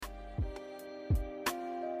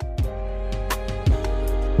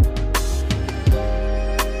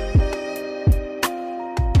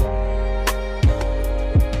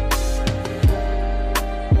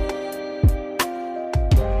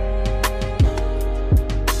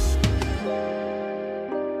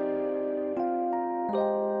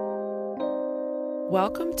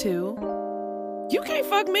Welcome to You Can't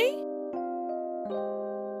Fuck Me.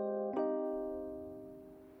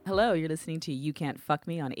 Hello, you're listening to You Can't Fuck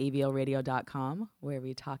Me on avlradio.com, where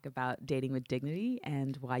we talk about dating with dignity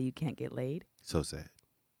and why you can't get laid. So sad.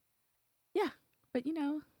 Yeah, but you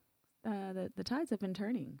know, the tides have been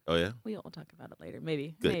turning. Oh, yeah? We'll talk about it later.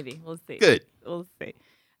 Maybe. Good. Maybe. We'll see. Good. We'll see.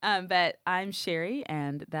 But I'm Sherry,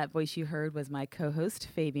 and that voice you heard was my co-host,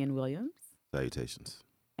 Fabian Williams. Salutations.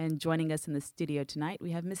 And joining us in the studio tonight,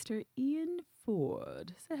 we have Mr. Ian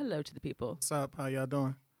Ford. Say hello to the people. What's up? How y'all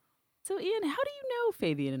doing? So, Ian, how do you know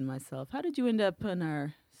Fabian and myself? How did you end up in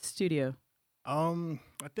our studio? I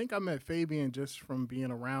think I met Fabian just from being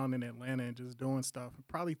around in Atlanta and just doing stuff,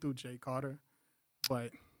 probably through Jay Carter, but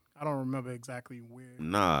I don't remember exactly where.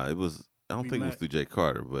 Nah, I don't think it was through Jay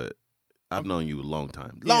Carter, but I've known you a long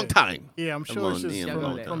time. Yeah. Long time. Yeah, I'm sure it's just Ian for a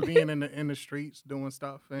long from time. being in the streets doing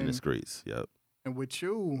stuff. In the streets, yep. And with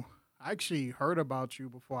you, I actually heard about you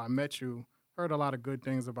before I met you. Heard a lot of good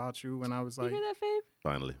things about you, and I was You like, hear that, Fabe?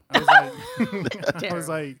 Finally. I was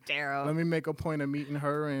like, Daryl. let me make a point of meeting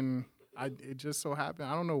her, and it just so happened.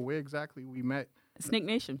 I don't know where exactly we met. Snake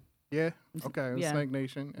Nation. Yeah, okay, it was Yeah. Snake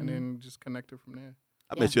Nation, and then just connected from there.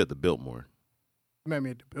 I met you at the Biltmore. You met me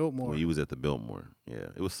at the Biltmore. When you was at the Biltmore. Yeah.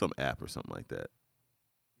 It was some app or something like that.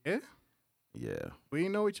 Yeah? Yeah. We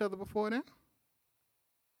didn't know each other before then?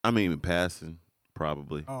 I mean, in passing,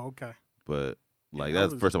 probably. Oh, okay. But, like, Yeah,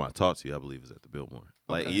 that's the first time I talked to you, I believe, was at the Biltmore.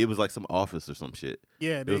 Like, Okay. it was like some office or some shit.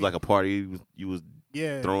 Yeah, It was like a party you was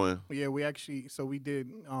yeah, throwing. yeah. We actually, so we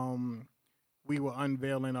did. We were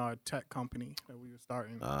unveiling our tech company that we were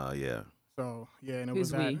starting. Yeah. So yeah, and it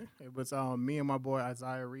Who's was we? it was me and my boy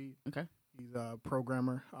Isaiah Reed. Okay. He's a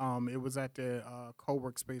programmer. It was at the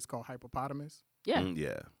co-work space called Hippopotamus. Yeah.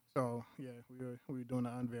 Yeah. So yeah, we were doing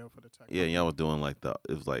the unveil for the tech. Yeah, company. y'all was doing like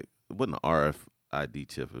it wasn't an RFID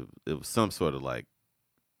chip. It was some sort of like,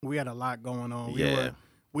 We had a lot going on. yeah.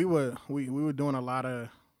 We were doing a lot of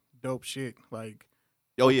dope shit. Like,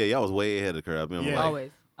 Oh, yeah, y'all was way ahead of the curve. I remember, Yeah. like,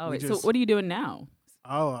 Always. Always. just- So what are you doing now?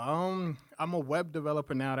 I'm a web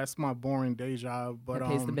developer now. That's my boring day job. But That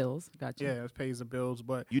pays the bills. Gotcha. Yeah, it pays the bills.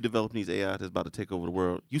 But you developing these AI that's about to take over the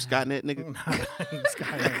world. You Skynet, nigga.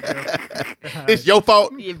 Skynet, It's your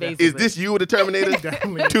fault. Yeah, basically. Is this you with the Terminator?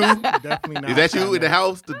 definitely, Two? definitely not. Is that you in the Skynet.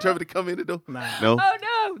 house? The Terminator come in the door? Nah. No, Oh,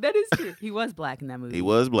 no. That is true. He was black in that movie. he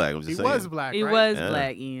was black. I'm just He saying. was black. He right? was Yeah.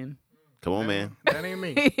 black, Ian. Come on, man. That ain't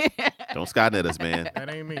me. Don't Skynet us, man. That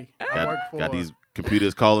ain't me. I work for. Got these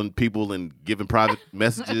computers calling people and giving private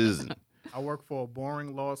messages. And, I work for a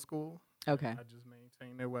boring law school. Okay. I just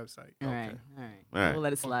maintain their website. All right. All right. All right. We'll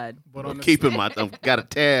let it slide. But I'm on the keeping I've got a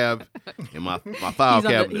tab in my file He's on the-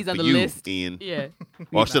 cabinet he's for on the you, list. Ian. Yeah.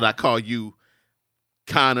 Or should I call you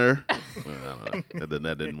Connor? Well, I don't know.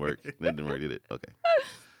 That didn't work. That didn't work, did it? Okay.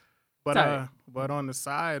 Sorry. But on the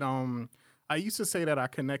side, I used to say that I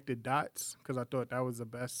connected dots because I thought that was the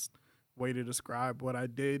best way to describe what I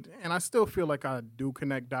did, and I still feel like I do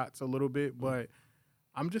connect dots a little bit. But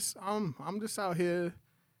I'm just out here,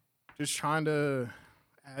 just trying to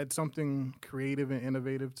add something creative and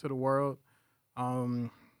innovative to the world.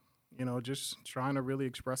 Just trying to really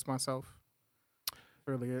express myself.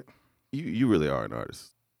 Really it. You really are an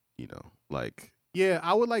artist. You know, like Yeah,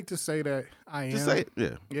 I would like to say that I am. just say it.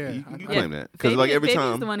 Yeah. Yeah, You I- claim that because like every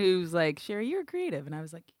Fabian's time. the one who's like, Sherry, you're creative. And I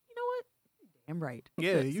was like, you know what? Damn right.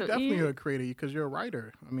 Yeah, you definitely Ian, are a creator because you're a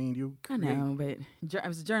writer. I mean, you I create. know, but I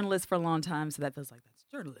was a journalist for a long time, so that feels like that's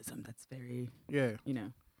journalism. That's very, Yeah,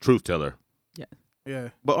 Truth teller. yeah.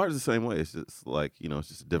 But art is the same way. It's just like, it's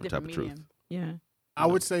just a different type of truth. medium. Yeah. I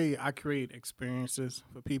would say I create experiences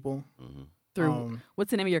for people. Hmm. Through,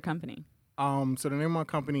 what's the name of your company? So the name of my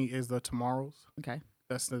company is The Tomorrows. Okay.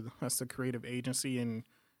 That's the creative agency, and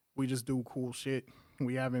we just do cool shit.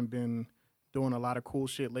 We haven't been doing a lot of cool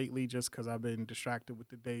shit lately just because I've been distracted with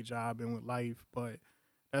the day job and with life. But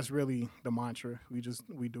that's really the mantra. We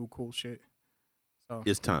do cool shit. So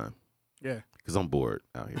It's time yeah, because I'm bored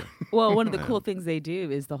out here. Well, one of the Yeah. cool things they do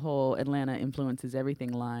is the whole Atlanta influences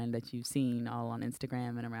everything line that you've seen all on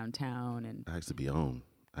Instagram and around town. And I actually be on.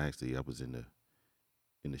 I was in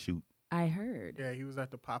the shoot. I heard. yeah. He was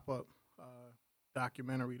at the pop-up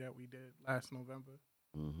documentary that we did last November.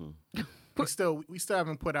 Hmm. We still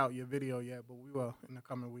haven't put out your video yet, but we will in the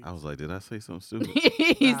coming weeks. I was like, did I say something stupid?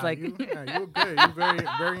 He's Nah, like, you were good. You're very,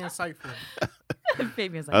 very insightful.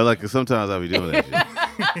 Fabian's I like, like, 'cause sometimes I be doing that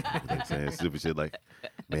shit. Like saying stupid shit like,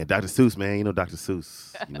 man, Dr. Seuss, man, Dr.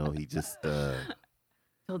 Seuss, he just,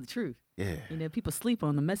 tell the truth. yeah. People sleep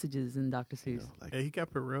on the messages in Dr. Seuss. Like, Yeah, he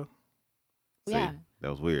kept it real. see, Yeah. that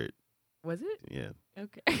was weird. Was it? Yeah.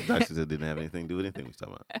 Okay. Dr. Seuss didn't have anything to do with anything we was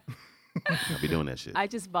talking about. I be doing that shit. I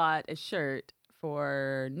just bought a shirt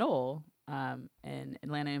for Noel, and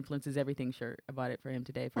Atlanta Influences Everything shirt. I bought it for him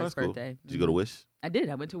today for his that's cool. birthday. Did you go to Wish? I did.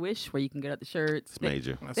 I went to Wish, where you can get out the shirts. It's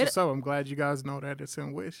major. That's what's up. I'm glad you guys know that it's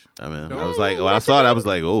in Wish. I mean, Yeah, I was like, when I saw it, I was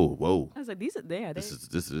like, oh, whoa. I was like, these are there. This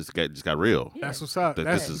just got real. Yeah. That's what's up.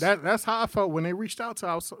 This is- That's how I felt when they reached out to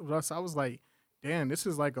us. I was like, damn, this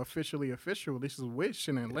is like officially official. This is Wish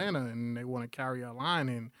in Atlanta, and they want to carry our line,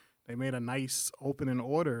 and they made a nice opening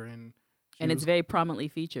order, and it's very prominently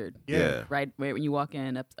featured. Yeah. Right when you walk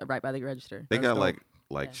in, up right by the register. They That's got dope.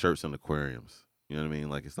 like Yeah. shirts in aquariums. You know what I mean?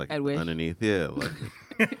 Like it's like At Wish? underneath. Yeah. Like,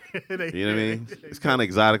 you know you know what I mean? It's kind of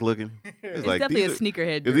exotic looking. It's like definitely a these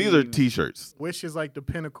sneakerhead. are, these are dream. T-shirts. Wish is like the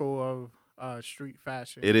pinnacle of street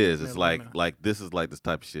fashion. It is. in It's Atlanta. like this is like this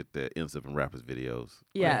type of shit that ends up in rappers' videos.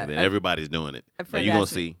 Yeah. And everybody's doing it. A Like, friend you gonna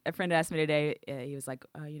asked me- see. A friend asked me today. He was like,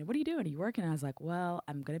 what are you doing? Are you working? I was like, well,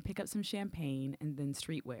 I'm gonna pick up some champagne and then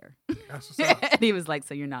streetwear. That's what's up. And he was like,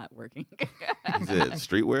 so you're not working? He said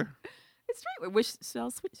streetwear. It's streetwear. Which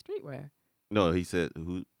sells streetwear? No, he said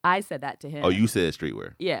who? I said that to him. Oh, you said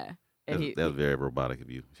streetwear. Yeah. And That was very robotic of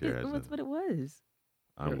you. that's what it was.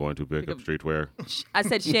 I'm going to pick up streetwear. I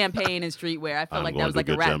said champagne and streetwear. I felt I'm like going that was to like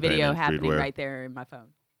a get rap champagne video and happening streetwear. right there in my phone.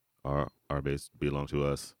 Our base belong to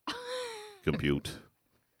us. Compute.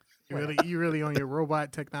 You really on your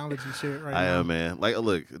robot technology shit right I now. am, man. Like,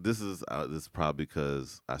 look, this is probably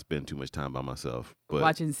because I spend too much time by myself. But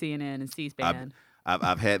Watching CNN and C-SPAN.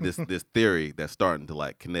 I've had this theory that's starting to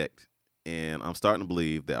like connect, and I'm starting to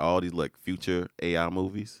believe that all these like future AI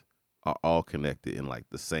movies are all connected in like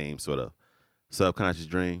the same sort of subconscious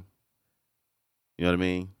dream. You know what I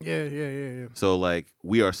mean? Yeah. So like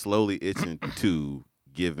we are slowly itching to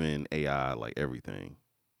giving AI like everything.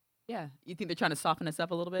 Yeah. You think they're trying to soften us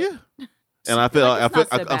up a little bit? Yeah. And I feel Like, it's not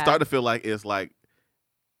so I'm bad. starting to feel like it's like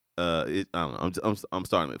I don't know. I'm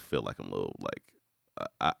starting to feel like I'm a little like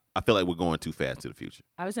I feel like we're going too fast to the future.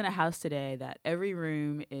 I was in a house today that every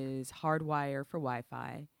room is hardwired for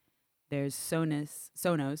Wi-Fi. There's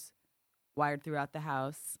Sonos wired throughout the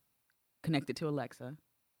house, connected to Alexa.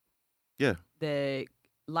 Yeah. The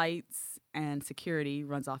lights and security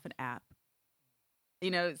runs off an app. You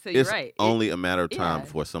know, so you're It's right. only a matter of time yeah.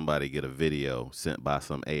 before somebody get a video sent by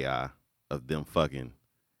some AI of them fucking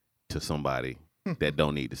to somebody that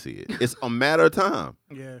don't need to see it. It's a matter of time.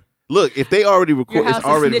 Yeah. Look, if they already Your record, house it's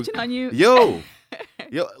already is snitching on you. yo,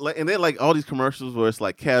 like, and then like all these commercials where it's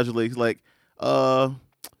like casually, it's like, I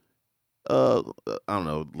don't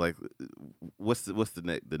know, like, what's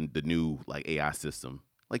the new like AI system,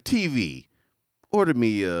 like TV, order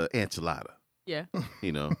me enchilada, Yeah.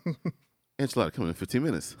 you know, enchilada coming in 15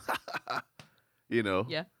 minutes, you know,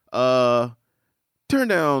 Yeah. turn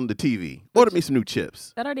down the TV, order me some new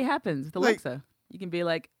chips. That already happens with Like- Alexa. You can be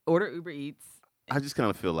like, order Uber Eats. I just kind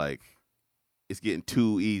of feel like it's getting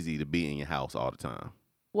too easy to be in your house all the time.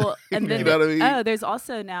 Well, and then You know what I mean? there's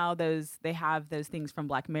also now they have those things from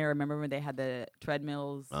Black Mirror. Remember when they had the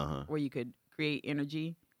treadmills where you could create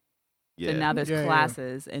energy? Yeah. So now there's Yeah, yeah.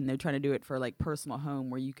 classes, and they're trying to do it for like personal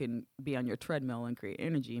home where you can be on your treadmill and create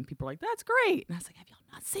energy. And people are like, "That's great!" And I was like, "Have y'all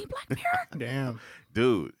not seen Black Mirror? Damn.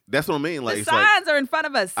 Dude, that's what I mean. Like the it's like signs are in front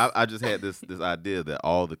of us." I just had this idea that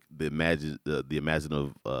all the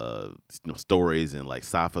imaginative stories and like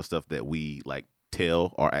sci-fi stuff that we like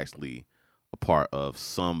tell are actually a part of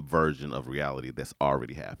some version of reality that's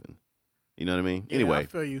already happened. You know what I mean? Yeah, Anyway, I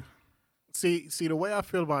feel you. See, the way I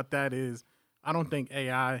feel about that is, I don't think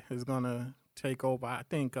AI is gonna take over. I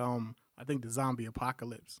think the zombie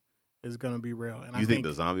apocalypse is gonna be real. And you think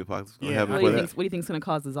the zombie apocalypse is gonna Yeah, happen? what for do you that? think's going to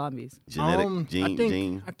cause the zombies? Genetic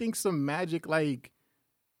gene. I think some magic like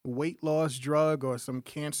weight loss drug or some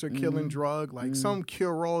cancer killing drug, like some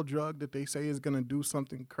cure all drug that they say is gonna do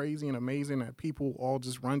something crazy and amazing that people all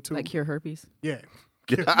just run to. Like cure herpes? Yeah.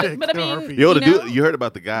 But I Cure mean, herpes. Yo, the You know? dude, you heard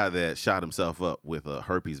about the guy that shot himself up with a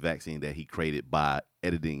herpes vaccine that he created by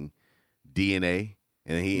editing DNA,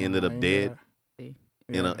 and he ended up dead See.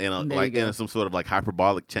 in a There you like go. in some sort of like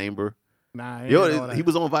hyperbolic chamber. Nah, I ain't Yo, know that. he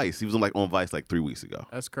was on Vice. He was on Vice like 3 weeks ago.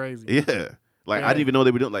 That's crazy. Yeah, like I Yeah. didn't even know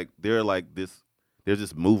they were doing like they're like this. There's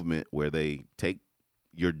this movement where they take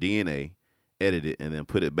your DNA, edit it, and then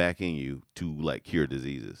put it back in you to like cure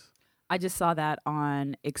diseases. I just saw that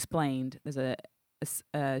on Explained. There's a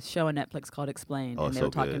show on Netflix called Explained, Oh, and they so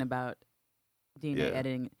were talking good. about DNA Yeah.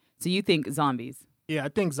 editing. So you think zombies? Yeah, I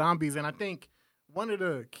think zombies, and I think one of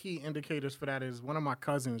the key indicators for that is one of my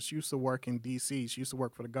cousins. She used to work in D.C. She used to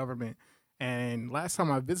work for the government, and last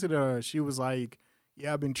time I visited her, she was like,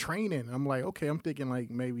 "Yeah, I've been training." I'm like, "Okay," I'm thinking like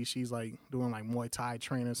maybe she's like doing like Muay Thai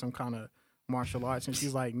training, some kind of martial arts, and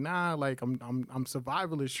she's like, "Nah, like I'm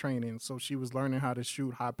survivalist training." So she was learning how to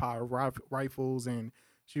shoot high power rifles, and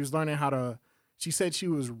she was learning how to she said she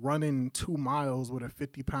was running 2 miles with a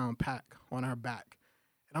 50-pound pack on her back.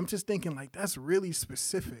 And I'm just thinking, like, that's really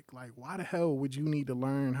specific. Like, why the hell would you need to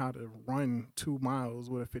learn how to run 2 miles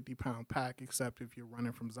with a 50-pound pack, except if you're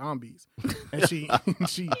running from zombies? And she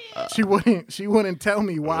wouldn't tell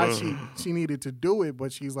me why she needed to do it,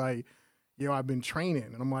 but she's like, yo, I've been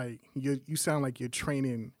training. And I'm like, you sound like you're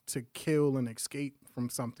training to kill and escape from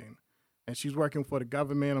something. And she's working for the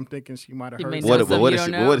government. I'm thinking she might have heard.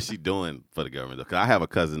 What is she doing for the government? Because I have a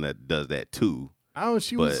cousin that does that too. Oh,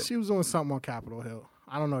 she was doing something on Capitol Hill.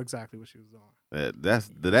 I don't know exactly what she was doing.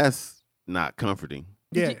 That's not comforting.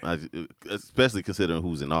 Yeah. Especially considering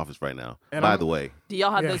who's in office right now. And By the way. Do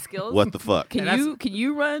y'all have those skills? What the fuck? Can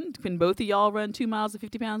you run? Can both of y'all run 2 miles with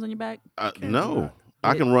 50 pounds on your back? No.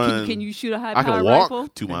 I can run. Can you shoot a high power rifle? I can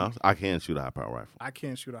walk 2 miles. I can shoot a high power rifle. I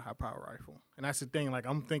can't shoot a high power rifle. And that's the thing. Like,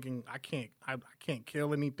 I'm thinking I can't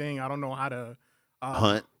kill anything. I don't know how to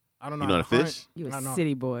hunt. I don't know. You know how to fish? You a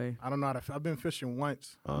city boy. I don't know how to. I've been fishing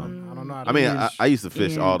once. I don't know how to. I mean, I used to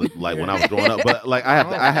fish all the when I was growing up, but like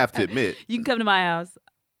I have to admit, you can come to my house.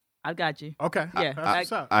 I've got you. Okay.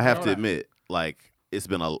 Yeah. I have to admit, like it's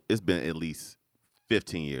been at least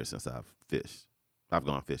 15 years since I've fished. I've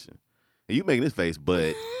gone fishing. And you making this face,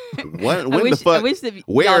 but when the fuck? I wish that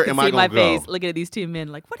where am I see my gonna go? face looking at these two men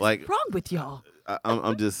like, what's wrong with y'all?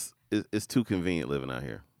 I'm just. It's too convenient living out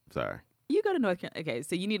here. Sorry. You go to North Carolina. Okay,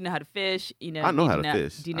 so you need to know how to fish. You know, I know how to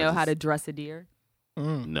fish. Do you know how to dress a deer?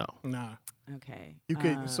 No. Nah. Okay. You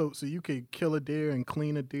could so you could kill a deer and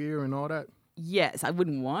clean a deer and all that. Yes, I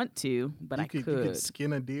wouldn't want to, but I could. You could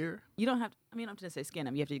skin a deer. You don't have. I'm just gonna say skin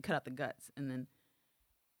them. You have to cut out the guts and then.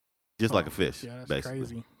 Just like a fish. Yeah, that's basically.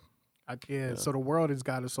 crazy. So the world has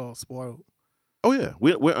got us all spoiled. Oh yeah,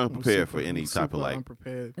 we're unprepared for any type of like.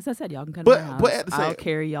 Unprepared. As I said, y'all can come to my house. But at the same, I'll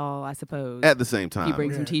carry y'all, I suppose. At the same time, you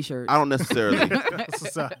bring some T-shirts. I don't necessarily. I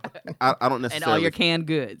don't necessarily. And all your canned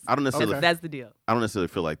goods. I don't necessarily. That's the deal. I don't necessarily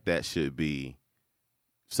feel like that should be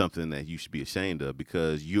something that you should be ashamed of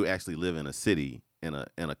because you actually live in a city in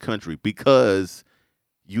a country because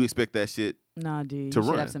you expect that shit. Nah, dude. To you should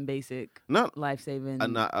run. have some basic life-saving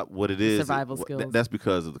what it is survival skills. That's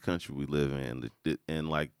because of the country we live in and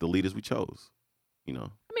like the leaders we chose. You know.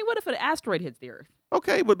 I mean, what if an asteroid hits the Earth?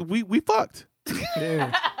 Okay, but we fucked.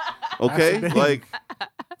 Yeah. Okay, like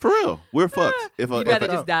for real, we're fucked. You'd rather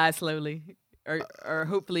just die slowly, or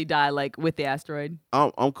hopefully die like with the asteroid.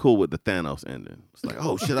 I'm cool with the Thanos ending. It's like,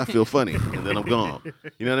 oh shit, I feel funny, and then I'm gone.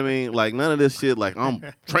 You know what I mean? Like none of this shit. Like I'm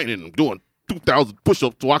training and doing 2,000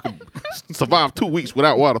 push-ups so I can survive 2 weeks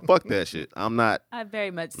without water. Fuck that shit. I'm not. I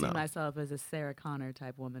very much see myself as a Sarah Connor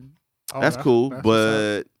type woman. Oh, that's cool,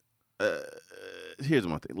 but here's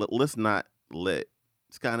my thing. Let's not let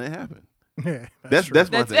Skynet happen. Yeah, that's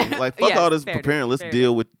my thing. Like fuck all this preparing. Preparing. Let's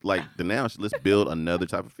deal with like the now. Let's build another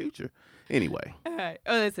type of future. Anyway. All right.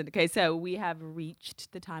 Oh, listen. Okay, so we have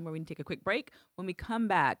reached the time where we can take a quick break. When we come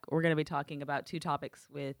back, we're going to be talking about 2 topics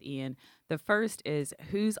with Ian. The first is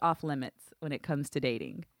who's off limits when it comes to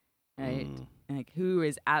dating, right? And like who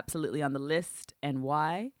is absolutely on the list and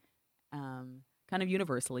why, kind of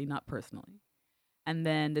universally, not personally. And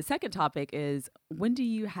then the second topic is when do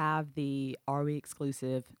you have the are we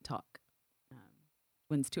exclusive talk?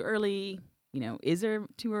 When's too early? Is there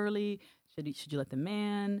too early? Should you let the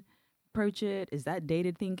man approach it? Is that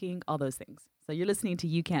dated thinking? All those things. So you're listening to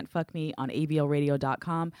You Can't Fuck Me on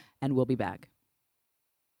ablradio.com, and we'll be back.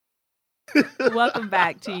 Welcome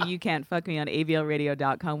back to You Can't Fuck Me on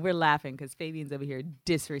ablradio.com. We're laughing because Fabian's over here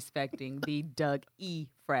disrespecting the Doug E.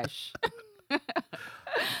 Fresh.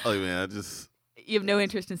 Oh man, You have no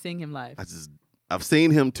interest in seeing him live. I've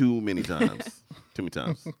seen him too many times. Too many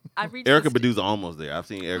times. Erykah Badu's almost there. I've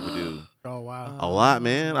seen Erykah Badu. Oh wow. A lot,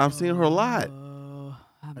 man. I've seen her a lot.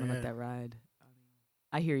 I'm gonna let that ride.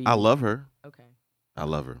 I hear you. I love her. Okay. I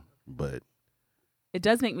love her, but it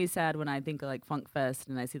does make me sad when I think of like Funk Fest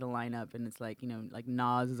and I see the lineup and it's like like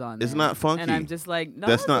Nas is on there. It's not funky. And I'm just like, no,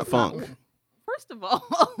 that's not funk. First of all,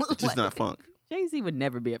 it's just not funk. Jay-Z would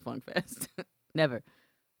never be at Funk Fest. Never,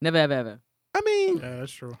 ever. I mean, yeah,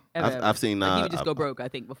 that's true. I've seen Nas. Like he would just go broke, I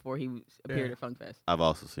think, before he appeared at Funk Fest. I've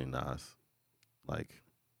also seen Nas, like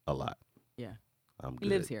a lot. Yeah, I'm good. He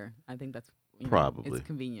lives here. I think that's probably it's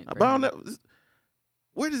convenient. But I don't know,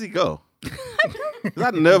 where does he go?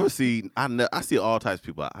 I never see. I see all types of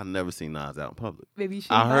people. I never see Nas out in public. Maybe you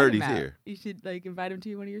should. I heard he's out. here. You should invite him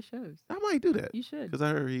to one of your shows. I might do that. You should, because I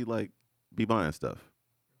heard he be buying stuff.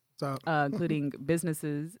 So, including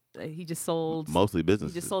businesses. He just sold mostly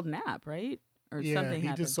businesses. He just sold an app, right? Or something. He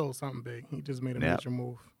happened. just sold something big. He just made a Nap? major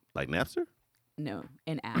move. Like Napster? No,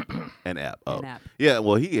 an app. An app. Oh, an app. Yeah.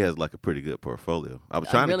 Well, he has a pretty good portfolio. I was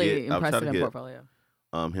trying really to get impressive portfolio.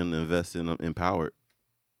 him to invest in Empowered.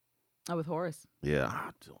 Oh, with Horace. Yeah, I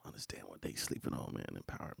don't understand what they sleeping on, man.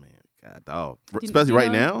 Empowered, man. God, dog. Do you- Especially do you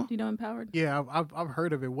right know- now. Do you know Empowered? Yeah, I've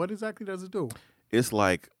heard of it. What exactly does it do? It's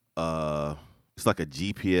like a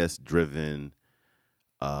GPS driven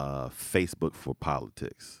Facebook for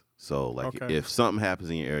politics. So like Okay. if something happens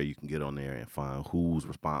in your area, you can get on there and find who's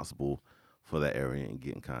responsible for that area and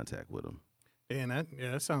get in contact with them. And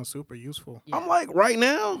that sounds super useful. Yeah. I'm like, right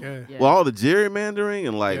now, Yeah. Yeah. with all the gerrymandering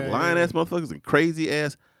and like Yeah, lying ass motherfuckers and crazy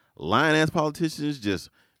ass lying ass politicians just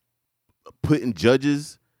putting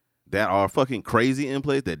judges that are fucking crazy in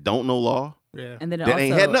place that don't know law, Yeah. And then that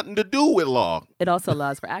ain't had nothing to do with law. it also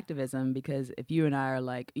allows for activism, because if you and I are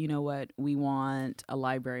like, you know what, we want a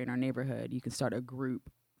library in our neighborhood, you can start a group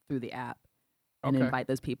through the app and Okay. invite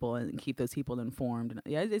those people and keep those people informed. And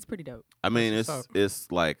yeah, it's pretty dope. I mean, That's what's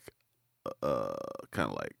it's like kind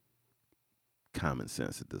of like common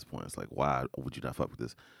sense at this point. It's like, why would you not fuck with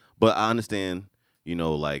this? But I understand,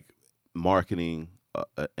 like marketing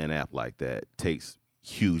an app like that takes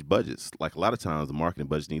huge budgets. Like a lot of times, the marketing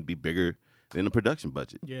budgets need to be bigger than the production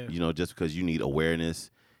budget. Yeah. Just because you need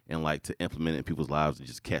awareness and like to implement it in people's lives and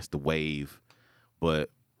just catch the wave.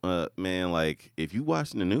 But man, like if you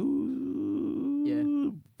watching the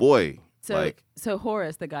news, boy. So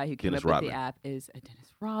Horace, the guy who came Dennis up with Rodman. the app, is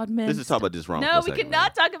Dennis Rodman. Let's just talk about this wrong. No, we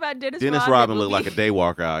cannot talk about Dennis Rodman. Dennis Rodman looked like a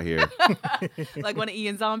daywalker out here, like one of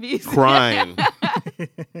Ian's zombies. crying,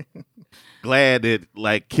 glad that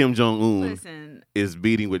like Kim Jong Un Listen, is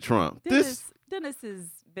beating with Trump. This Dennis has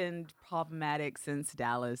been problematic since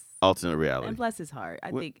Dallas. alternate reality. And bless his heart.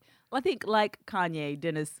 I What- think like Kanye,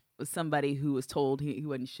 Dennis was somebody who was told he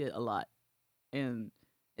wasn't shit a lot and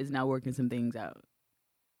is now working some things out.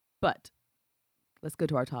 But let's go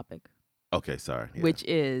to our topic, Okay, sorry. Yeah. which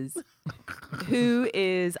is who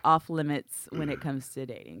is off limits when it comes to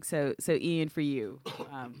dating. So Ian, for you,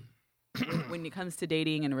 when it comes to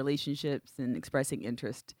dating and relationships and expressing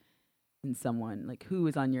interest in someone, like who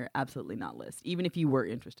is on your absolutely not list, even if you were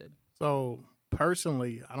interested? So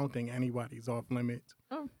personally, I don't think anybody's off limits.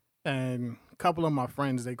 Oh. And a couple of my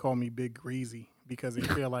friends, they call me Big Greasy because they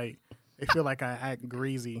feel like I act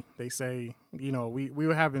greasy. They say, we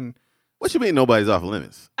were having, What you mean nobody's off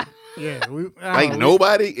limits? yeah, Like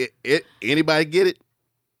nobody, anybody get it?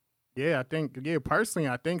 Yeah, personally,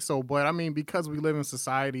 I think so. But I mean, because we live in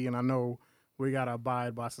society and I know we got to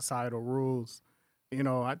abide by societal rules,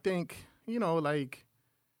 I think, like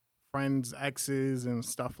friends, exes, and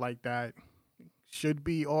stuff like that should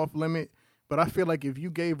be off limit. But I feel like if you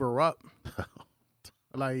gave her up,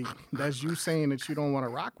 like that's you saying that you don't want to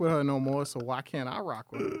rock with her no more. So why can't I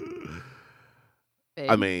rock with her?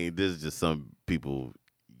 I mean, this is just some people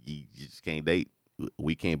you just can't date.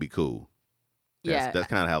 We can't be cool. That's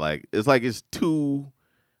kind of how it's too,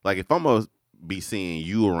 like if I'm gonna be seeing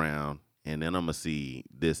you around and then I'm gonna see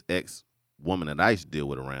this ex woman that I used to deal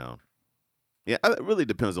with around. Yeah, it really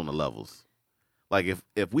depends on the levels. Like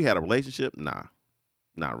if we had a relationship, nah,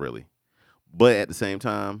 not really. But at the same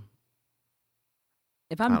time,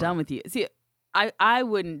 if I I'm don't done with you, see, I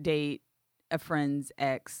wouldn't date a friend's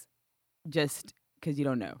ex just because you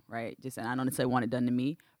don't know, right? Just and I don't necessarily want it done to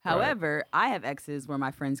me. However, I have exes where my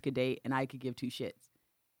friends could date and I could give two shits.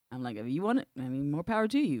 I'm like, if you want it, I mean, more power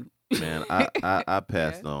to you. man, I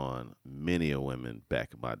passed on many a women back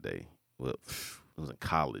in my day. Well, it was in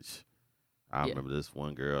college. I remember this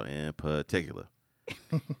one girl in particular.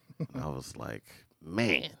 And I was like,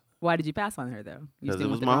 man. Why did you pass on her though? You Because still it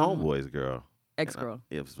with was the my drama? homeboy's girl. Ex-girl.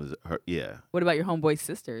 It was her, yeah. What about your homeboy's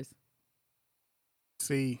sisters?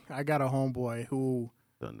 See, I got a homeboy who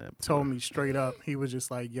Done that before. told me straight up, he was just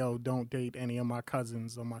like, yo, don't date any of my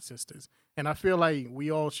cousins or my sisters. And I feel like we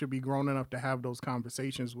all should be grown enough to have those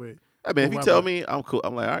conversations with, I mean, if you whoever. tell me I'm cool,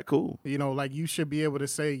 I'm like, all right, cool. like you should be able to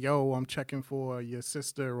say, yo, I'm checking for your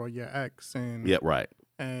sister or your ex. And Yeah, right.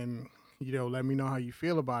 and let me know how you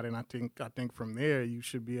feel about it. And I think from there you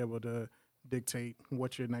should be able to dictate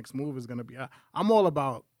what your next move is going to be. I'm all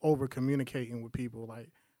about over communicating with people. Like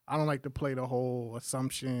I don't like to play the whole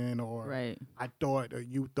assumption or Right. I thought or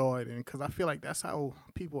you thought, and because I feel like that's how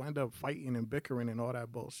people end up fighting and bickering and all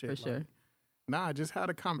that bullshit. For sure. Like, nah, just had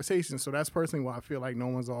a conversation. So that's personally why I feel like no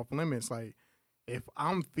one's off limits. Like if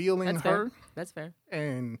I'm feeling That's her fair. That's fair.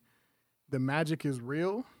 and the magic is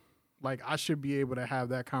real, like I should be able to have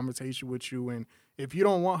that conversation with you. And if you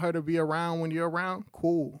don't want her to be around when you're around,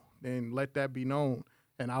 cool, then let that be known.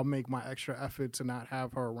 And I'll make my extra effort to not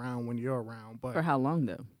have her around when you're around. But For how long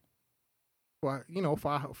though?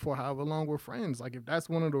 for however long we're friends, like if that's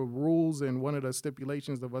one of the rules and one of the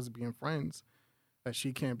stipulations of us being friends, that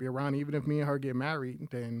she can't be around, even if me and her get married,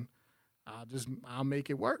 then I'll make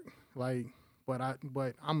it work. Like but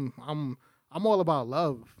I'm all about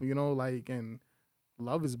love, you know, like, and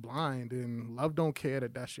love is blind, and love don't care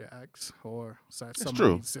that that's your ex or that's That's somebody's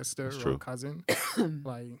true. sister That's or true. cousin.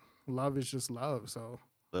 Like, love is just love. So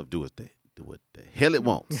Love do what the hell it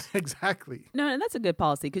wants. exactly. No, and that's a good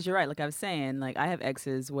policy because you're right. Like I was saying, like I have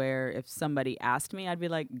exes where if somebody asked me, I'd be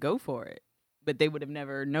like, go for it. But they would have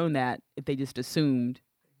never known that if they just assumed,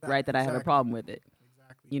 right, that I have a problem with it.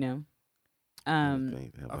 Exactly. You know?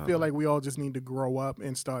 I feel like we all just need to grow up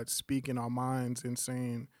and start speaking our minds and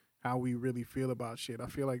saying how we really feel about shit. I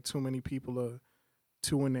feel like too many people are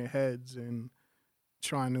too in their heads and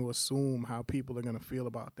trying to assume how people are going to feel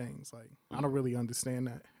about things. Like, I don't really understand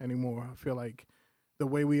that anymore. I feel like the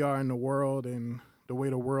way we are in the world and the way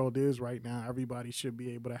the world is right now, everybody should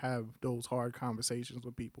be able to have those hard conversations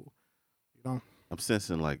with people. You know? I'm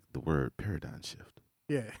sensing like the word paradigm shift.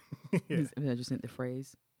 Yeah. Yeah. I just sent the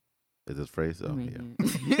phrase. Is this phrase? Oh, yeah.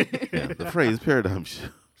 Yeah. Yeah, the phrase paradigm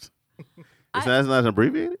shift. That's not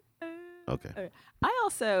abbreviated? Okay. I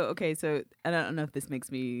also, so I don't know if this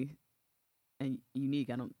makes me unique.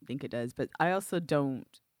 I don't think it does. But I also don't,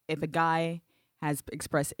 if a guy has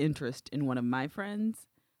expressed interest in one of my friends,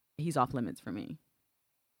 he's off limits for me.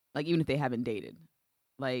 Like, even if they haven't dated.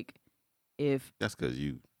 Like, if... That's because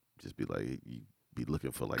you just be like, you be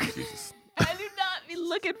looking for like excuses. I do not be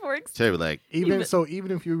looking for excuses. Cherry like, Even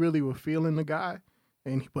if you really were feeling the guy,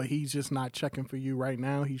 but he's just not checking for you right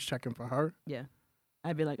now, he's checking for her. Yeah.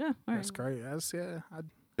 I'd be like, oh, all right. That's great.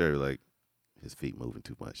 Cherry like, his feet moving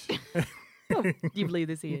too much. Oh, do you believe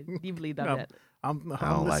this, Ian? Do you believe that? No. that? I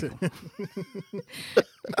don't like listening.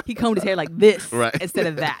 He combed his hair like this Right. instead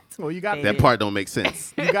of that. Well, you got Hey. That part don't make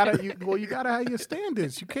sense. you gotta have your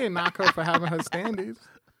standards. You can't knock her for having her standards.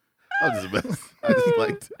 I just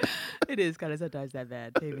like, It is kind of sometimes that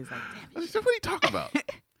bad. David's like, damn it. what are you talking about?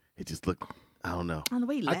 It just looked, I don't know. On the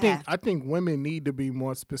way he laughed. I think women need to be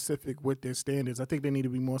more specific with their standards. I think they need to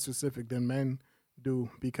be more specific than men do,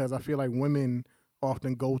 because I feel like women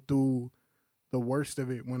often go through the worst of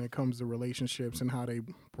it when it comes to relationships and how they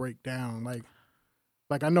break down.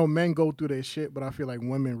 Like I know men go through their shit, but I feel like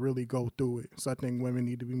women really go through it. So I think women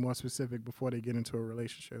need to be more specific before they get into a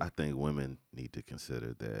relationship. I think women need to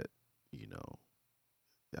consider that, you know,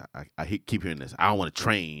 I keep hearing this. I don't want to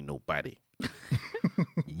train nobody.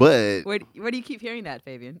 But Where do you keep hearing that,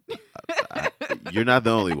 Fabian? you're not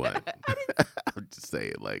the only one. I'm just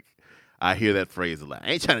saying, like, I hear that phrase a lot.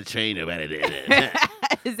 I ain't trying to train nobody.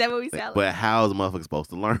 Is that what we sound like? But how is a motherfucker supposed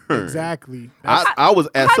to learn? Exactly. I was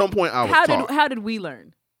at some point I was taught. How did we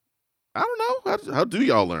learn? I don't know. How do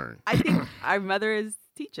y'all learn? I think our mothers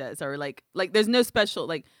teach us, or like there's no special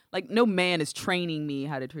like no man is training me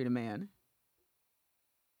how to treat a man.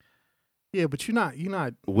 Yeah, but you're not.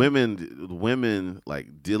 Women like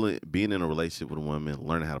being in a relationship with a woman,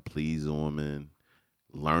 learning how to please a woman,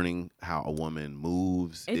 learning how a woman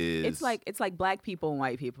moves it's like black people and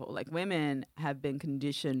white people. Like, women have been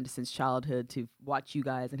conditioned since childhood to watch you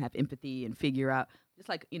guys and have empathy and figure out, just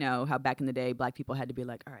like, you know, how back in the day black people had to be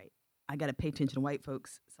like, all right, I got to pay attention to white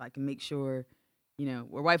folks so I can make sure, you know,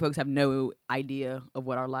 where white folks have no idea of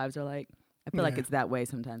what our lives are like. I feel like it's that way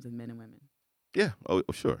sometimes with men and women. Yeah. Oh,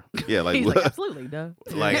 sure. Yeah. Like, He's like, absolutely, duh.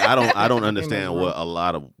 like I don't understand what a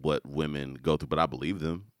lot of what women go through, but I believe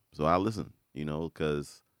them, so I listen. You know,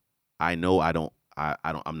 because I know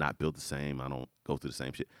I'm not built the same. I don't go through the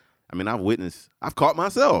same shit. I mean, I've caught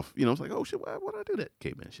myself. You know, it's like, oh shit, why did I do that?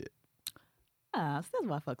 Caveman shit. So that's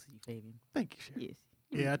why I fucks with you, Fabian. Thank you, Sherry.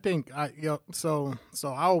 Yes. Yeah, I think so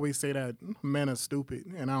I always say that men are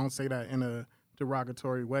stupid, and I don't say that in a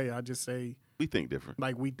derogatory way. I just say We think different.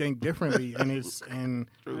 like we think differently, and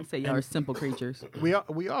I'd say y'all are simple creatures. we are,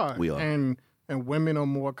 We are. and women are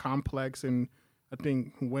more complex, and I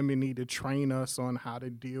think women need to train us on how to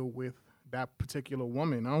deal with that particular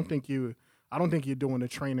woman. I don't think you're doing the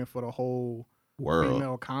training for the whole World.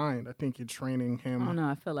 female kind. I think you're training I him. don't know.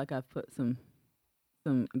 I feel like I've put some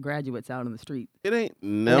graduates out on the street. It ain't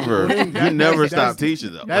never. Yeah. You never That's- stop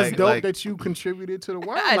teaching though. That's Like- dope like- that you contributed to the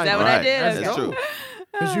world. Is like that what I Right. did? That's Okay. true.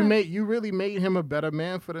 Because you really made him a better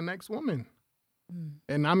man for the next woman.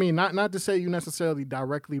 And I mean, not to say you necessarily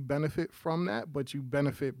directly benefit from that, but you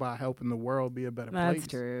benefit by helping the world be a better place. That's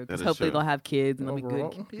true. That Because is hopefully true. they'll have kids and they'll be Overall,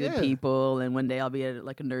 good yeah. people. And one day I'll be at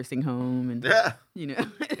like a nursing home and Yeah. you know,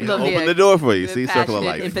 It'll they'll be open a the door for you. good, See, circle of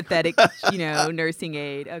passionate, life. empathetic, you know, nursing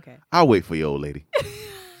aide. Okay. I'll wait for you, old lady.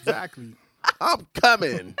 Exactly. I'm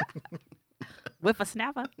coming. With a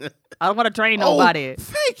snapper. I don't want to train nobody. Oh,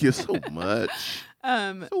 thank you so much.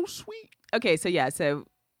 So sweet. Okay, so yeah,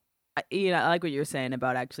 I like what you're saying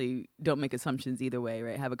about actually don't make assumptions either way,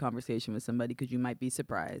 right? Have a conversation with somebody because you might be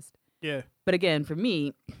surprised. Yeah. But again, for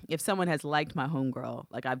me, if someone has liked my homegirl,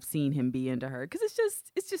 like I've seen him be into her, because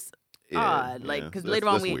it's just odd. Like, because later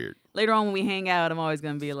on when we hang out, I'm always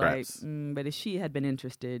gonna be Scraps. like, but if she had been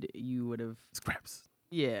interested, you would have. Scraps.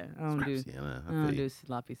 Yeah, I don't Scraps. do. Yeah, I don't do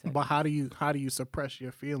sloppy sex. But how do you suppress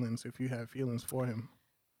your feelings if you have feelings for him?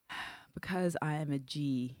 Because I am a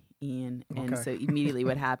G, Ian, and Okay. so immediately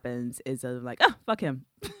what happens is I'm like, oh, fuck him.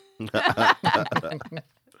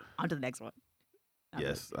 On to the next one.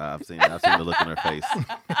 Yes, I've seen the look in her face.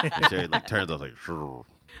 And Sherry like turns off like, "Sure."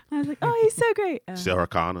 I was like, oh, he's so great. Sarah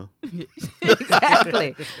Connor.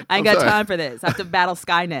 Exactly. I ain't got sorry. time for this. I have to battle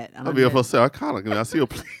Skynet. I'll be up for Sarah Connor. I mean, I see her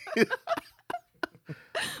play.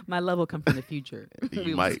 My love will come from the future.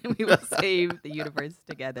 You might. We will save the universe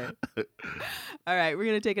together. All right, we're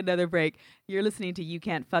going to take another break. You're listening to You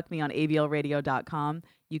Can't Fuck Me on ablradio.com.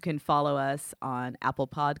 You can follow us on Apple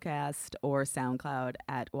Podcast or SoundCloud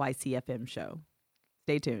at YCFM Show.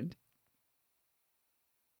 Stay tuned.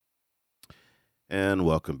 And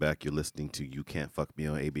welcome back. You're listening to You Can't Fuck Me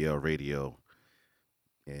on ABL Radio.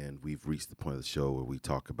 And we've reached the point of the show where we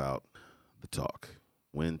talk about the talk.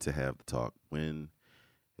 When to have the talk. When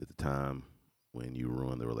is the time when you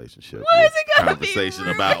ruin the relationship. Why is it gotta be conversation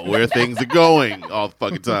ruined? about where things are going all the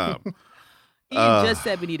fucking time. Ian just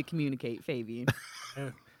said we need to communicate, Fabian.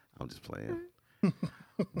 I'm just playing.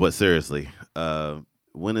 But seriously,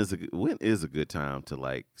 when is a good time to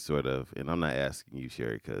like sort of, and I'm not asking you,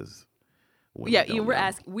 Sherry, because Yeah, Ian, we're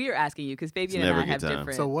asking you because Fabian and never I a have good time.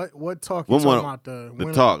 different. So what talk One you more- talking about?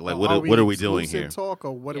 the talk, like, what are we doing exclusive here? Talk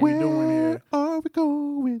or what are we doing here? Are we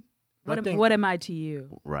going? What am I to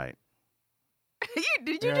you? Right.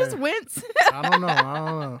 Did you Yeah. just wince? I don't know.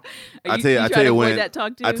 Are I you tell you trying to avoid when that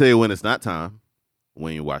talk too? I tell you when it's not time.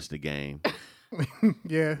 When you watch the game, Yeah. when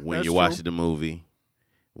that's you're true. watching the movie,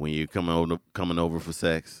 when you're coming over for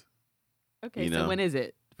sex, Okay, you so know. when is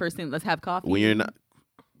it? First thing, let's have coffee. when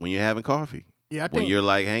you're having coffee, Yeah, I when think you're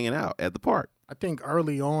like hanging out at the park. I think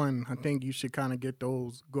early on, I think you should kind of get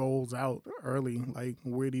those goals out early. Like,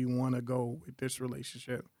 where do you want to go with this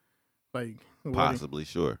relationship? Like, Possibly,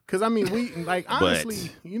 sure. because I mean, we like But-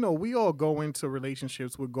 honestly, we all go into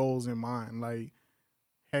relationships with goals in mind. Like,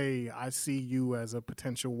 hey, I see you as a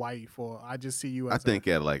potential wife, or I just see you as I think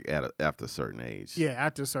after a certain age.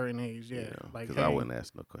 after a certain age, yeah. Like, because I wouldn't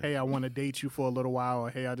ask no question. hey, I want to date you for a little while, or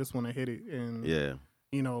hey, I just want to hit it, and Yeah.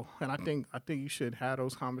 and I think you should have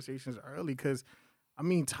those conversations early because, I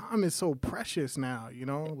mean, time is so precious now, Like,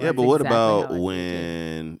 Yeah, but what exactly about how I see it, too.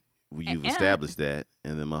 when you've And- established that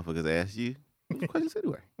and then motherfuckers ask you what questions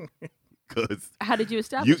anyway? Because How did you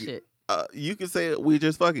establish it? you can say we're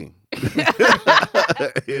just fucking.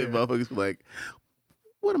 And motherfuckers be like,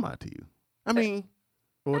 what am I to you? I mean,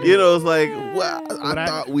 it's like, well, I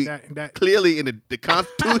thought we clearly in the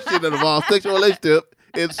Constitution of our sexual relationship,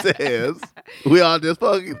 it says we are just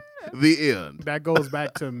fucking. The end. that goes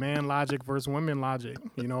back to man logic versus women logic.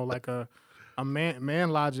 Like a man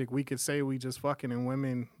logic, we could say we just fucking, and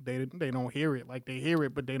women they don't hear it. Like, they hear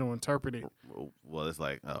it, but they don't interpret it. Well, it's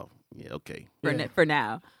like, oh, yeah, okay. For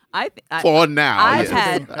now, For now, I've yes.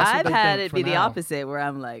 had That's what they had think it for be the now. opposite, where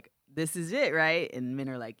I'm like, this is it, right? And men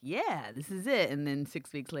are like, yeah, this is it. And then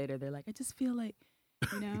 6 weeks later, they're like, I just feel like,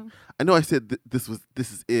 I know I said this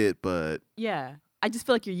is it, but yeah, I just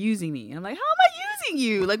feel like you're using me. And I'm like, how am I using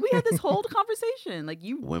you? Like, we had this whole conversation. Like,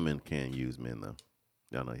 you. women can use men though.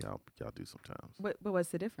 Y'all know y'all do sometimes. But what's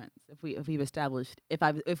the difference if we have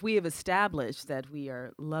established that we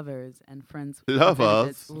are lovers and friends, with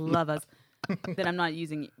benefits, lovers, then I'm not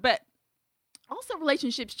using you. But also,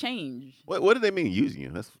 relationships change. What do they mean using you?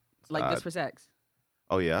 That's Like odd. just for sex.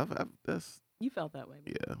 Oh yeah, that's You felt that way.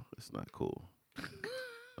 yeah. It's not cool.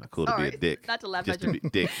 Not cool to be a dick. Not to laugh Just at to your be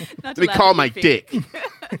dick. not To be laugh called at my your dick. feet.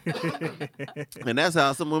 And that's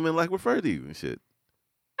how some women like refer to you and shit.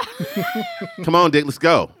 Come on, dick, let's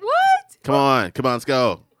go. What? Come on, let's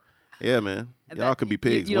go. Yeah, man. Y'all can be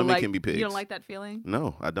pigs. You don't Women like- can be pigs. You don't like that feeling?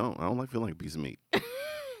 No, I don't. I don't like feeling like a piece of meat.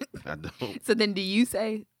 I don't. So then do you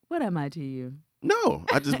say, what am I to you? No,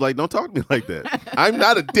 I just like don't talk to me like that. I'm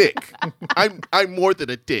not a dick. I'm more than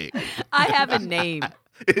a dick. I have a name.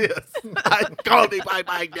 Yes, I call me by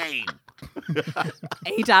my name.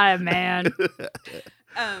 Ain't I a man?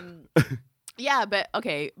 Yeah, but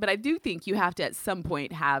I do think you have to at some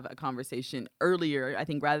point have a conversation earlier, I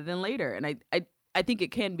think, rather than later. And I think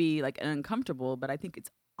it can be like uncomfortable, but I think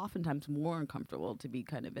it's oftentimes more uncomfortable to be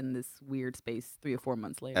kind of in this weird space 3 or 4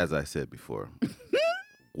 months later. As I said before,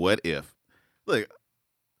 what if? Look,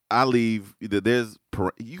 I leave.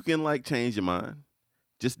 You can like change your mind.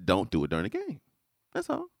 Just don't do it during the game. That's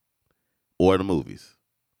all. Or the movies.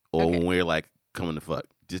 Or Okay. when we're like coming to fuck.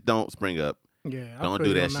 Just don't spring up. Yeah, I Don't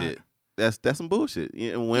feel do you that on shit. that's some bullshit.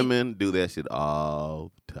 And women do that shit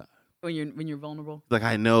all the time. When you're vulnerable. Like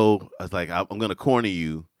I know, it's like I'm gonna corner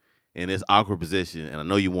you in this awkward position, and I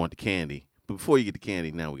know you want the candy, but before you get the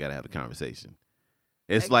candy, now we gotta have the conversation.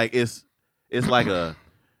 It's like it's like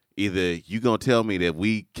either you gonna tell me that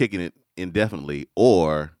we kicking it indefinitely,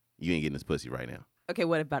 or you ain't getting this pussy right now. Okay,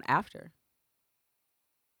 what about after?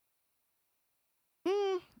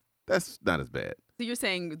 That's not as bad. So you're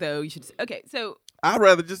saying though you should. Okay, so I'd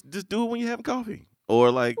rather just do it when you're having coffee,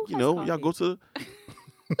 or like Who y'all has go to.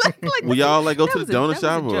 like When y'all like go that to was the a- donut that was a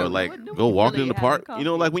shop or joke. like No one go walking really in the having park, you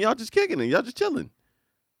know, coffee. like when y'all just kicking it, y'all just chilling.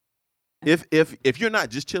 If you're not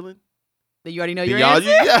just chilling, then you already know then your y'all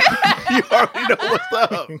answer. you already know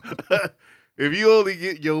what's up. If you only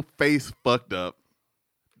get your face fucked up,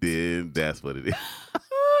 then that's what it is.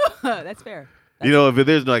 That's fair. You know, if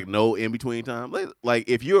there's like no in between time, like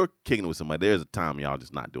if you're kicking it with somebody, there's a time y'all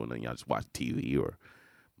just not doing nothing. Y'all just watch TV or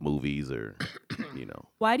movies or you know.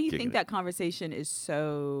 Why do you kicking think it. that conversation is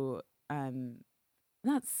so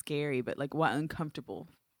not scary, but like what uncomfortable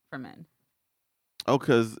for men? Oh,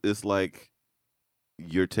 because it's like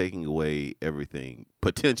you're taking away everything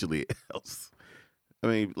potentially else. I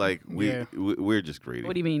mean, like we're just greedy.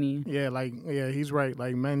 What do you mean? Ian? Yeah, he's right.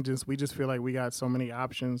 Like men we just feel like we got so many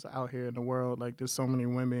options out here in the world. Like there's so many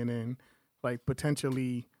women, and like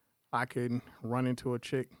potentially I could run into a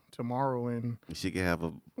chick tomorrow and She can have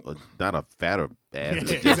a not a fatter ass, Yeah,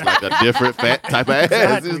 it's just like a different fat type of ass.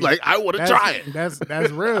 Exactly. It's like I want to try it.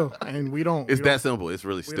 That's real, and we don't. It's we that don't- simple. It's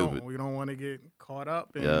really we stupid. We don't want to get caught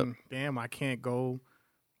up, and Yep. damn, I can't go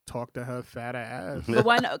talk to her fatter ass. But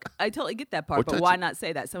why not? I totally get that Or part, but touch why it. not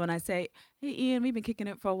say that? So when I say, "Hey, Ian, we've been kicking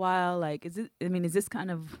it for a while," like, is this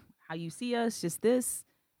kind of how you see us? Just this?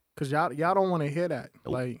 Cause y'all don't want to hear that.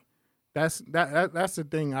 Nope. Like that's the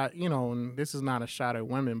thing. And this is not a shot at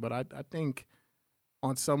women, but I think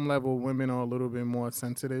on some level women are a little bit more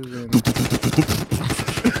sensitive and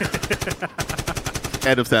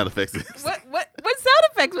Add them sound effects. What sound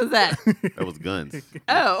effect was that? That was guns.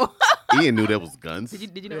 Oh, Ian knew that was guns.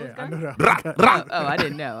 did you know it was I know guns? that. Oh, I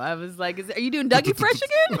didn't know. I was like, are you doing Dougie Fresh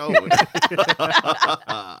again? No.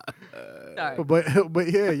 Sorry.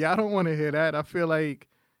 But yeah, y'all don't want to hear that. I feel like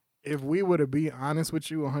if we were to be honest with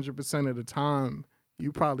you 100% of the time,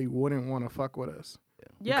 you probably wouldn't want to fuck with us.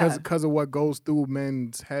 Yeah. Because of what goes through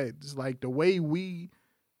men's heads. Like the way we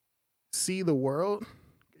see the world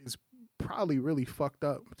is probably really fucked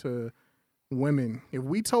up to women. If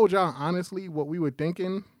we told y'all honestly what we were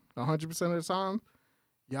thinking 100% of the time,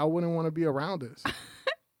 y'all wouldn't want to be around us.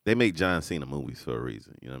 They make John Cena movies for a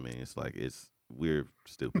reason. You know what I mean? It's like we're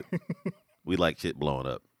stupid. We like shit blowing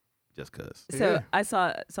up just cause. So Yeah. I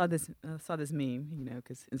saw this meme, you know,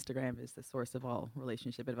 because Instagram is the source of all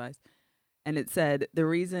relationship advice, and it said the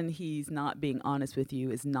reason he's not being honest with you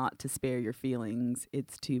is not to spare your feelings;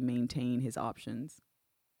 it's to maintain his options.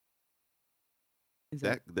 Is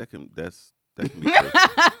That can be true.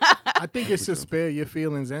 I think it's to spare your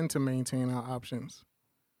feelings and to maintain our options.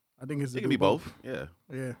 I think it's to It can do be both. Yeah.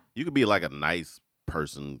 Yeah. You could be like a nice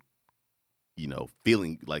person, you know,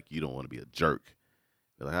 feeling like you don't want to be a jerk.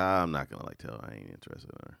 You're like, I'm not gonna like tell her I ain't interested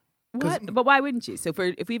in her. What? But why wouldn't you? So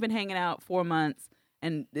if we've been hanging out 4 months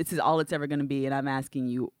and this is all it's ever going to be, and I'm asking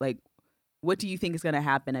you, like, what do you think is going to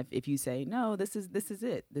happen if you say no? This is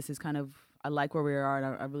it. This is kind of I like where we are, and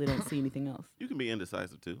I really don't see anything else. You can be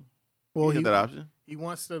indecisive too. Well, You have that option. he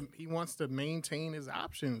wants to maintain his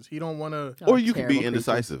options. He don't want to. Or you can be Terrible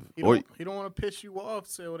indecisive. He Or don't want to piss you off,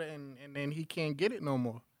 so that and then he can't get it no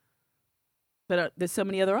more. But there's so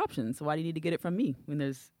many other options. So why do you need to get it from me when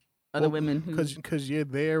there's other women who? Because you're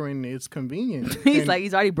there and it's convenient. He's And- like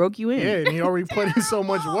he's already broke you in. yeah, and he already put in so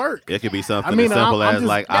much work. it could be something I mean, as simple I'm as just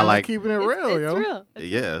like I kinda like keeping it It's real, yo. real.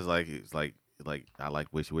 yeah, it's like I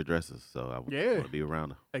like way she wear dresses, so I Yeah. want to be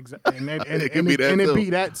around her. Exactly, and It could be that it simple. be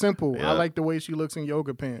that simple. Yeah. I like the way she looks in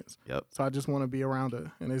yoga pants, Yep. so I just want to be around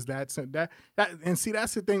her. And it's that and see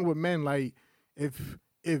that's the thing with men. Like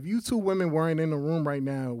if you two women weren't in the room right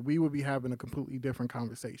now, we would be having a completely different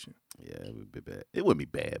conversation. Yeah, it would be bad. It wouldn't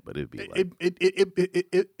be bad, but it'd be like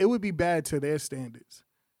It would be bad to their standards.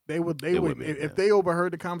 They would would be, if yeah. they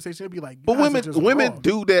overheard the conversation, it'd be like. But "You guys are just women raw."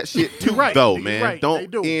 do that shit too, right. though, You're man. right. Don't They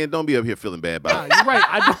do. and don't be up here feeling bad Nah, about you're right.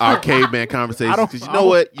 I don't, our caveman conversations. I don't- Because you I know don't-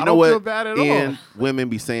 what? I You know don't what? feel bad at all. And women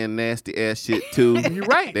be saying nasty ass shit too. You're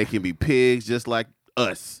right. They can be pigs just like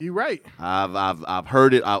us. You're right. I've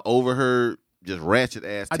heard it. I've overheard just ratchet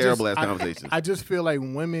ass, terrible ass conversations. I just feel like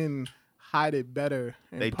women hide it better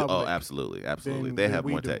in They do. public. Oh, absolutely. than- They than have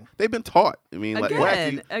we more do. tech. They've been taught. I mean, like well,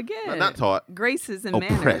 Again, actually, not taught. Graces and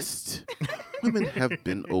manners. Oppressed. Women have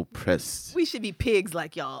been oppressed. We should be pigs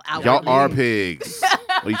like y'all. Y'all outwardly. are pigs.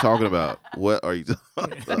 What are you talking about? What are you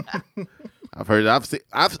talking about?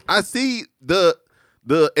 I see the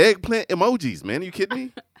eggplant emojis, man. Are you kidding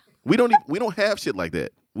me? We don't have shit like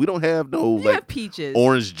that. We don't have no You have peaches.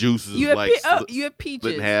 orange juices You have like you have split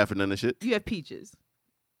peaches. in half and none of shit. You have peaches.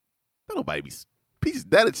 Nobody be peaches.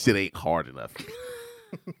 That shit ain't hard enough.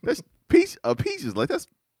 That's peach. Peach is like that's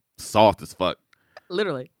soft as fuck.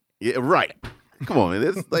 Literally. Yeah, right. Come on,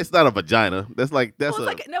 man. That's not a vagina. That's No,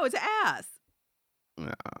 it's ass.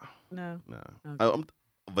 Nah, No. I'm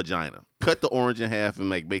a vagina. Cut the orange in half and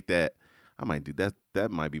make that. I might do that. That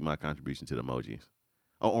might be my contribution to the emojis.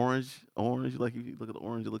 Orange. Like if you look at the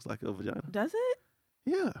orange, it looks like a vagina. Does it?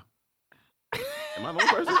 Yeah. Am I the only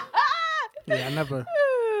person? Yeah, I never.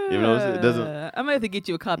 You notice it doesn't. I'm gonna have to get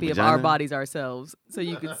you a copy of Vagina? Our Bodies Ourselves so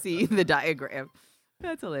you can see the diagram.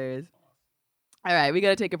 That's hilarious. All right, we got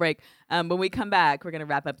to take a break. When we come back, we're going to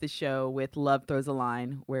wrap up the show with Love Throws a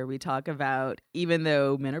Line, where we talk about even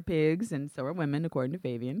though men are pigs and so are women, according to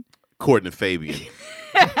Fabian. According to Fabian.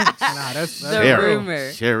 Nah, that's The real.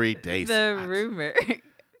 rumor. Sherry Days. The rumor.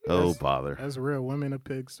 Oh, bother. That's real. Women are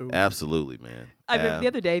pigs too. Absolutely, man. I remember the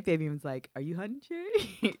other day, Fabian was like, "Are you hunting,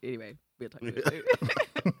 Sherry?" Anyway, we'll talk about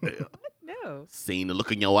it. No. Seen the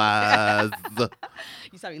look in your eyes.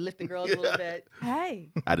 You saw me lift the girls a little bit. Hey.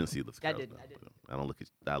 I didn't see you. I didn't. I don't look at.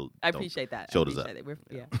 I appreciate that. Shoulders I up.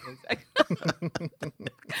 appreciate that. Yeah.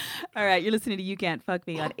 All right, you're listening to You Can't Fuck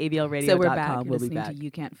Me on AVLradio.com. So we're back. We'll You're be listening back. to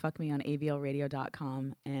You Can't Fuck Me on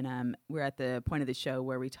AVLradio.com. And we're at the point of the show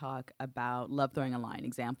where we talk about love throwing a line,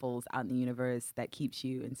 examples out in the universe that keeps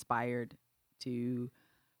you inspired to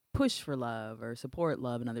push for love or support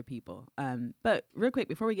love in other people. But real quick,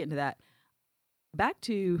 before we get into that, back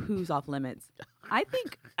to who's off limits. I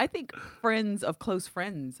think friends of close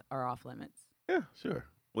friends are off limits. Yeah, sure.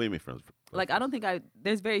 What do you mean, friends? Like, I don't think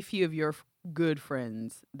there's very few of your good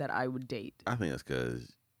friends that I would date. I think that's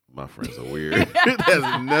because my friends are weird. It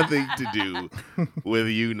has nothing to do with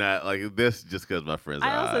you not like this. Just because my friends.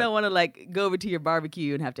 I are also odd. don't want to like go over to your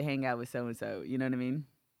barbecue and have to hang out with so and so. You know what I mean?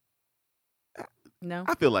 No,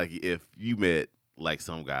 I feel like if you met like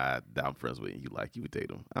some guy that I'm friends with and you would date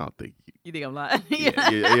him. I don't think you. you think I'm lying?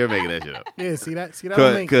 Yeah, you're making that shit up. Yeah, see that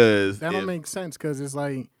don't Because make sense because it's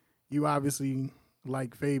like you obviously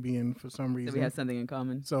like Fabian for some So reason. we have something in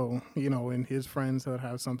common. So, and his friends would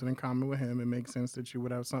have something in common with him. It makes sense that you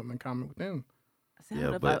would have something in common with them. See, I yeah,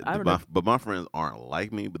 don't know if but I don't know. but my friends aren't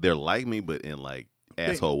like me, but they're like me, but in like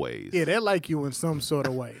asshole ways. Yeah, they like you in some sort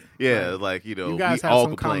of way. Yeah, Like, like you you guys we have all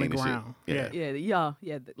some common complain and ground. shit. Yeah.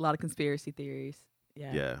 Yeah, a lot of conspiracy theories.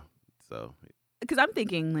 Yeah. So Because I'm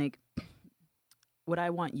thinking, like, would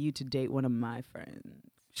I want you to date one of my friends?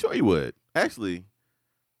 sure you would. Actually,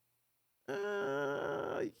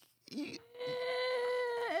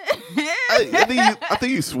 I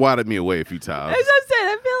think you swatted me away a few times. That's what I'm saying.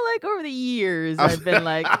 I feel like over the years I've been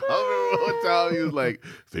like, I remember one time he was like,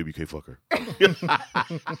 "Baby, you can't fuck her." I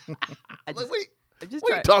Like, just, what I'm just are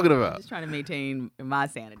you trying, talking I'm about? just trying to maintain my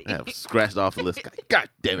sanity. I have scratched off the list. God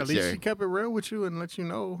damn At it, least Sherry. she kept it real with you and let you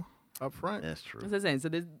know up front. That's true. That's what I'm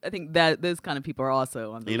saying. So I think that those kind of people are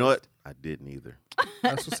also on the You know list. what? I didn't either.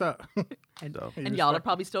 That's what's up. And, So. and y'all are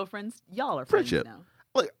probably still friends. Y'all are Friendship. friends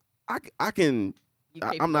Look, I can.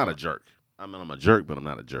 now. I'm not a jerk. I mean, I'm a jerk, but I'm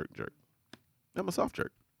not a jerk. I'm a soft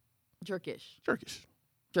jerk. jerkish, Jerkish.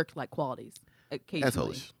 jerk-like qualities.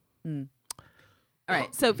 Occasionally. Assholeish. All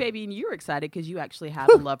right. So Fabian, you're excited because you actually have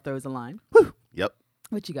a Love Throws a Line. Yep.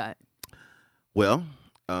 What you got? Well,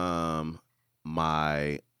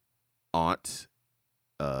 my aunt,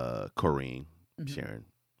 Corrine, Sharon.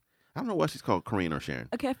 I don't know why she's called Corrine or Sharon.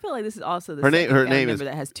 Okay, I feel like this is also the Her name- second her family name member is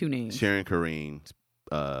that has two names. Sharon Corrine,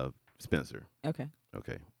 Spencer. Okay.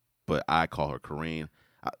 Okay, but I call her Corrine.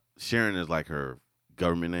 Sharon is like her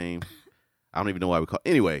government name. I don't even know why we call.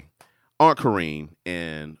 Anyway, Aunt Corrine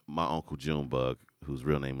and my uncle Junebug, whose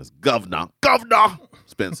real name is Governor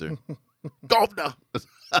Spencer. Governor.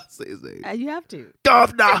 I say his name. You have to.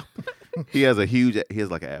 Governor. He has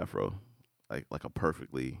like an afro, like a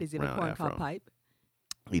perfectly Does he have a round corncob afro. pipe?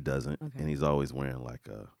 He doesn't, Okay. and he's always wearing like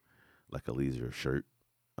a leisure shirt,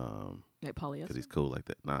 Like polyester? because he's cool like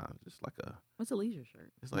that. Nah, just like a. What's a leisure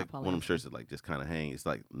shirt? It's like one of them shirts that like just kind of hang. It's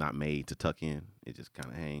like not made to tuck in. It just kind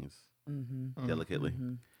of hangs Mm-hmm. delicately.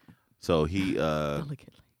 Mm-hmm. So he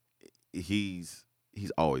Delicately. he's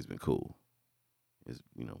always been cool. Is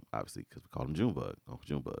obviously because we call him Junebug, Uncle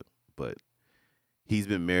Junebug. But he's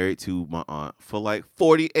been married to my aunt for like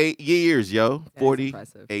 48 years, yo. That is 48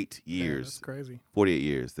 impressive. Yeah, years. that's crazy. 48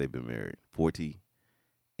 years they've been married.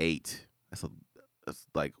 48. That's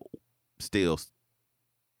like still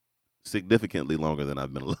significantly longer than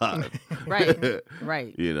I've been alive. Right.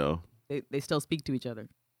 Right. You know. they still speak to each other.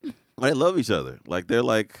 They love each other. Like they're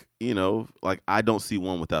like, like I don't see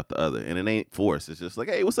one without the other, and it ain't forced. It's just like,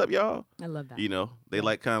 hey, what's up, y'all? I love that. They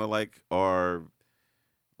like kind of like are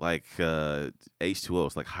like H2O.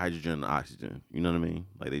 It's like hydrogen and oxygen. You know what I mean?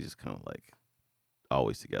 Like they just kind of like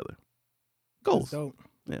always together. Goals. That's dope.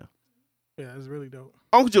 Yeah. Yeah, it's really dope.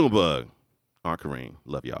 Uncle Junebug, Aunt Kareem,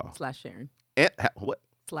 love y'all. / Sharon. And what?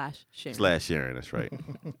 / Sharon. / Sharon. That's right.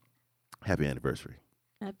 Happy anniversary.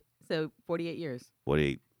 So 48 years.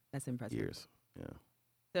 48 That's impressive. years. Yeah.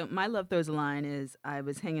 So my love throws a line is I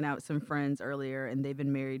was hanging out with some friends earlier, and they've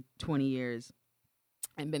been married 20 years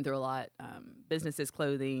and been through a lot. Businesses,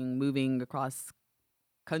 clothing, moving across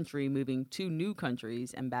country, moving to new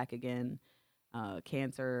countries and back again,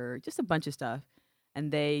 cancer, just a bunch of stuff. And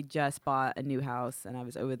they just bought a new house, and I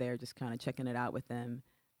was over there just kind of checking it out with them.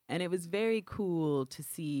 And it was very cool to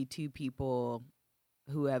see two people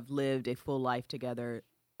who have lived a full life together.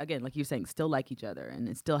 Again, like you're saying, still like each other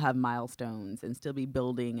and still have milestones and still be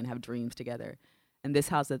building and have dreams together. And this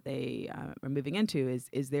house that they are moving into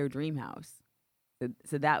is their dream house.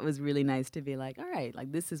 So that was really nice to be like, all right,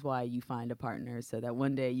 like this is why you find a partner, so that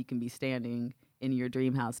one day you can be standing in your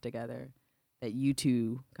dream house together, that you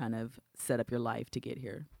two kind of set up your life to get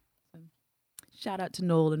here. So, shout out to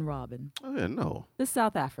Noel and Robin. Oh, yeah, no. The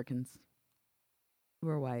South Africans who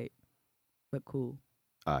are white, but cool.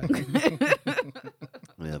 All right.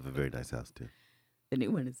 They have a very nice house, too. The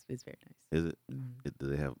new one is very nice. Is it? Do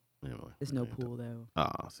they have? Anyway, There's no pool, though.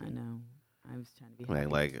 Oh, see. I know. I was trying to be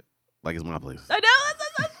Like it's my place. I know.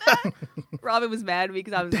 That's so sad. Robin was mad at me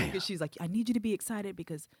because she's like, I need you to be excited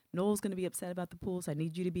because Noel's going to be upset about the pool, so I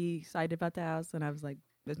need you to be excited about the house. And I was like,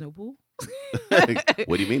 there's no pool?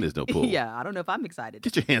 What do you mean there's no pool? Yeah, I don't know if I'm excited.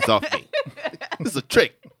 Get your hands off me. This is a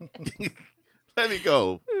trick. Let me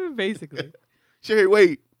go. Basically. Sherry,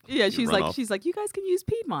 wait. Yeah, You she's run like, off. you guys can use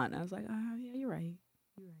Piedmont. I was like, yeah, you're right.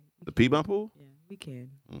 The Piedmont pool? Yeah, we can.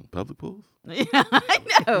 Public pools? Yeah, I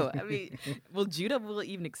know. I mean, will Judah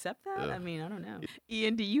even accept that? Yeah. I mean, I don't know.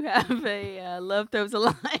 Ian, do you have a love throws a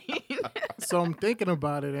line? So I'm thinking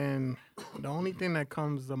about it, and the only thing that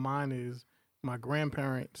comes to mind is my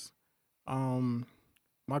grandparents.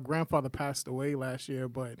 My grandfather passed away last year,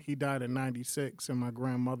 but he died at 96, and my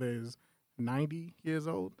grandmother is 90 years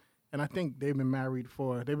old. And I think they've been married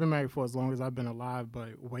for as long as I've been alive,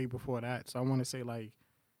 but way before that. So I want to say like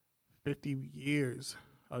 50 years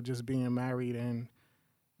of just being married, and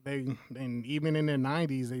even in their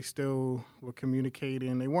 90s, they still were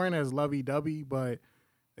communicating. They weren't as lovey-dovey, but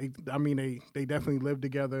they definitely lived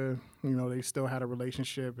together. They still had a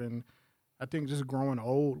relationship, and I think just growing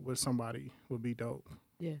old with somebody would be dope.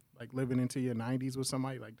 Yeah. Like living into your 90s with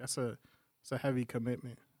somebody, like it's a heavy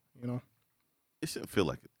commitment, It shouldn't feel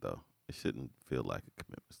like it, though. It shouldn't feel like a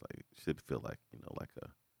commitment. It's like, it should feel like,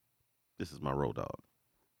 this is my road dog.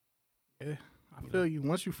 Yeah, I feel you.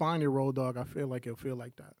 Once you find your road dog, I feel like it'll feel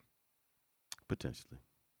like that. Potentially.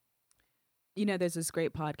 There's this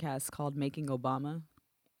great podcast called Making Obama.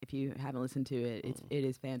 If you haven't listened to it, it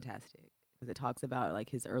is fantastic because it talks about like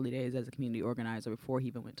his early days as a community organizer before he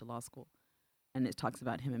even went to law school. And it talks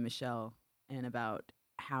about him and Michelle and about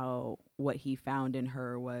how what he found in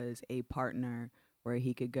her was a partner where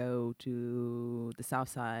he could go to the South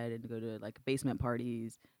Side and go to like basement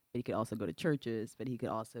parties, but he could also go to churches, but he could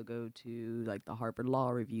also go to like the Harvard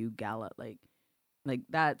Law Review gala, like I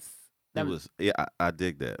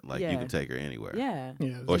dig that. Like you Yeah. can take her anywhere. yeah.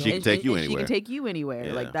 Or she can take you and anywhere. She can take you anywhere.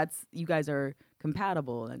 Yeah. Like you guys are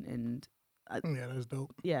compatible, and Yeah, that's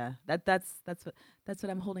dope. yeah, that's what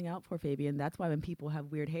I'm holding out for, Fabian. That's why when people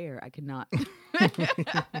have weird hair, I cannot.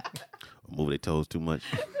 Move their toes too much.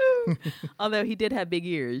 Although he did have big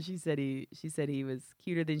ears. She said he was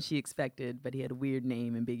cuter than she expected, but he had a weird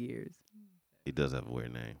name and big ears. He does have a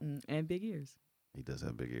weird name. And big ears. He does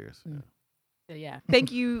have big ears. Mm. Yeah. So yeah,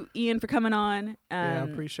 thank you, Ian, for coming on. Yeah, I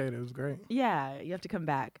appreciate it. It was great. Yeah, you have to come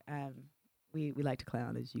back. We like to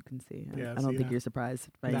clown, as you can see. Yeah, I don't see think that. you're surprised.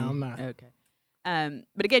 By No, me. I'm not. Okay.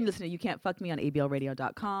 But again, listen, you can't fuck me on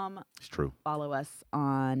ablradio.com. It's true. Follow us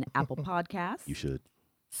on Apple Podcasts. You should.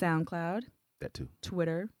 SoundCloud, That too.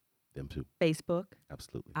 Twitter, Them too. Facebook,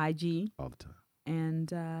 Absolutely. IG, All the time.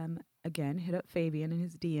 and again, hit up Fabian in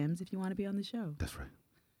his DMs if you want to be on the show. That's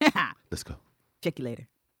right. Let's go. Check you later.